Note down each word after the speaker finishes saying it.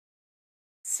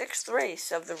sixth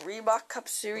race of the Reebok Cup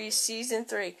Series Season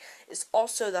 3 is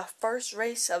also the first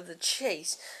race of the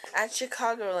chase at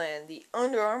Chicagoland, the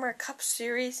Under Armour Cup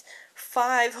Series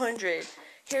 500.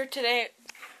 Here today,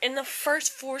 in the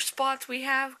first four spots, we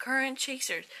have current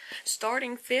chasers.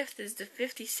 Starting fifth is the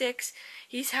 56.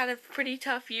 He's had a pretty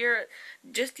tough year,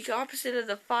 just the opposite of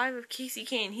the 5 of Casey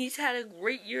Kane. He's had a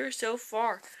great year so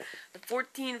far. The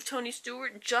 14 of Tony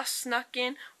Stewart just snuck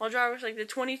in, while drivers like the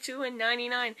 22 and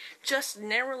 99 just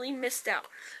narrowly missed out.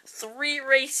 3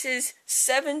 races,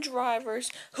 7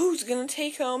 drivers. Who's going to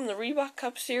take home the Reebok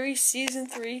Cup Series Season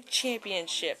 3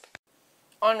 championship?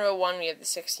 On row 1, we have the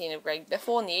 16 of Greg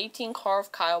Biffle and the 18 car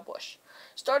of Kyle Busch.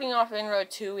 Starting off in row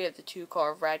 2, we have the 2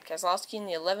 car of Brad Keselowski and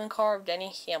the 11 car of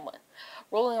Denny Hamlin.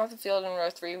 Rolling off the field in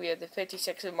row 3, we have the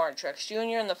 56 of Martin Truex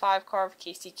Jr. and the 5 car of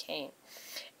Casey Kane.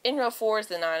 In row 4 is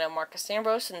the 9 of Marcus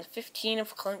Ambrose and the 15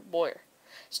 of Clint Bowyer.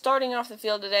 Starting off the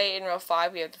field today, in row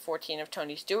 5, we have the 14 of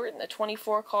Tony Stewart and the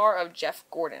 24 car of Jeff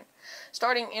Gordon.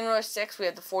 Starting in row 6, we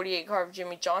have the 48 car of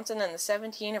Jimmy Johnson and the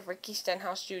 17 of Ricky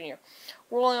Stenhouse Jr.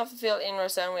 Rolling off the field in row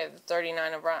 7, we have the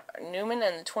 39 of Ron Newman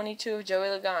and the 22 of Joey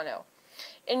Logano.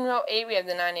 In row 8, we have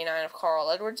the 99 of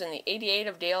Carl Edwards and the 88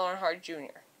 of Dale Earnhardt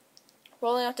Jr.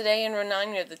 Rolling off today in row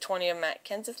 9, we have the 20 of Matt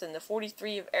Kenseth and the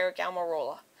 43 of Eric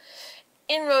Almirola.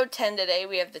 In row 10 today,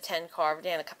 we have the 10 car of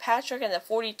Danica Patrick and the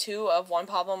 42 of Juan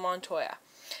Pablo Montoya.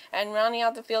 And rounding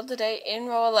out the field today, in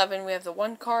row 11, we have the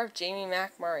 1 car of Jamie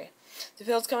McMurray. The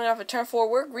field's coming off a turn 4.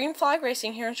 We're green flag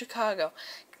racing here in Chicago.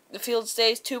 The field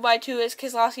stays 2 by 2 as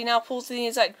Keselowski now pulls to the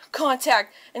inside.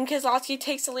 Contact, and Keselowski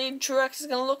takes the lead. Truex is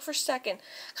going to look for second.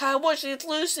 Kyle Busch gets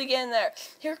loose again there.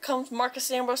 Here comes Marcus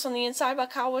Ambrose on the inside, but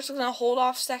Kyle Busch is going to hold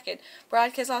off second.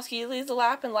 Brad Keselowski leads the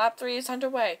lap, and lap 3 is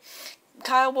underway.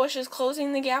 Kyle Busch is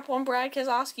closing the gap on Brad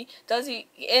Keselowski.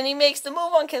 And he makes the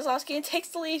move on Keselowski and takes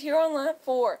the lead here on lap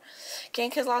 4.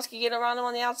 Can Keselowski get around him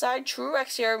on the outside?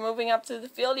 Truex here moving up through the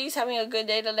field. He's having a good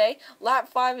day today. Lap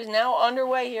 5 is now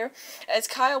underway here as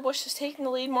Kyle Busch is taking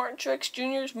the lead. Martin Truex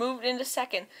Jr. has moved into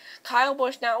second. Kyle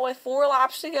Busch now with 4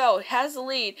 laps to go has the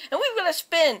lead. And we've got a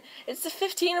spin. It's the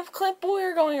 15 of Clint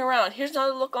Bowyer going around. Here's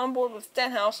another look on board with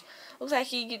Stenhouse. Looks like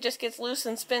he just gets loose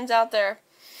and spins out there.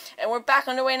 And we're back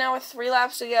underway now with 3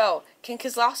 laps to go. Can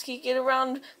Keselowski get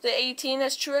around the 18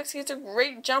 as Truex gets a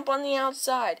great jump on the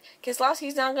outside?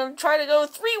 Keselowski's now going to try to go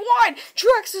 3 wide.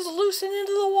 Truex is loose and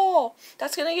into the wall.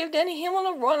 That's going to give Denny Hamlin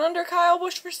a run under Kyle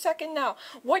Busch for second now.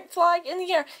 White flag in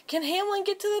the air. Can Hamlin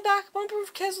get to the back bumper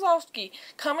of Keselowski?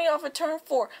 Coming off of turn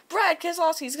 4, Brad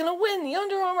Keselowski is going to win the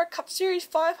Under Armour Cup Series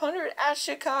 500 at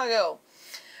Chicago.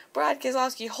 Brad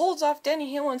Keselowski holds off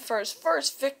Denny Hamlin for his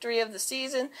first victory of the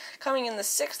season, coming in the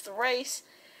 6th race.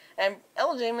 And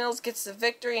L.J. Mills gets the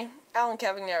victory.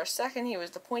 Alancavygamings second. He was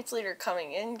the points leader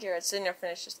coming in. Garrett Sidner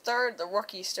finishes 3rd. The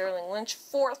rookie Sterling Lynch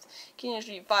 4th. Keenan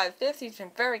Street 5th. He's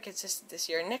been very consistent this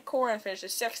year. Nick Corrin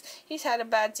finishes 6th. He's had a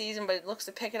bad season, but it looks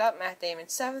to pick it up. Matt Damon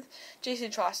 7th.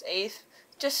 Jason Trost 8th.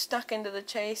 Just snuck into the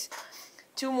chase.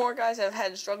 2 more guys have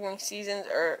had struggling seasons,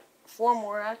 or 4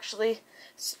 more actually.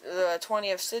 The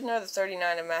 20 of Sidner, the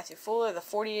 39 of Matthew Fuller, the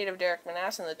 48 of Derek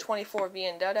Manasse, and the 24 of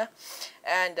Ian Dutta.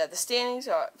 And the standings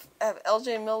have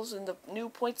L.J. Mills in the new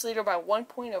points leader by 1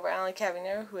 point over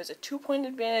Alancavygamings, who has a 2-point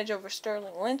advantage over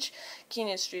Sterling Lynch.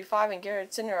 Keenan Street 5 and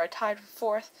Garrett Sidner are tied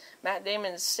for 4th. Matt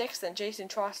Damon is 6th, and Jason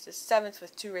Trost is 7th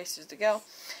with 2 races to go.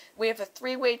 We have a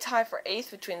 3-way tie for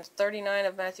 8th between the 39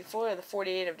 of Matthew Fuller, the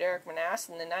 48 of Derek Manasse,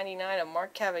 and the 99 of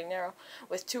Mark Cavagnaro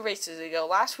with 2 races to go.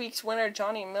 Last week's winner,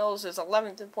 Johnny Mills, is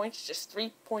 11th in points, just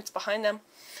 3 points behind them.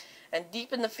 And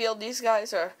deep in the field, these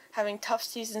guys are having tough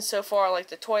seasons so far, like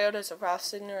the Toyotas of Ralph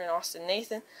Sidner and Austin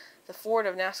Nathan, the Ford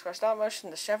of NASCAR Stop Motion,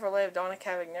 the Chevrolet of Donna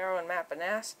Cavagnaro and Matt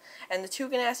Manasse, and the 2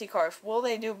 Ganassi cars. Will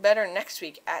they do better next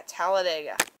week at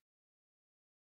Talladega?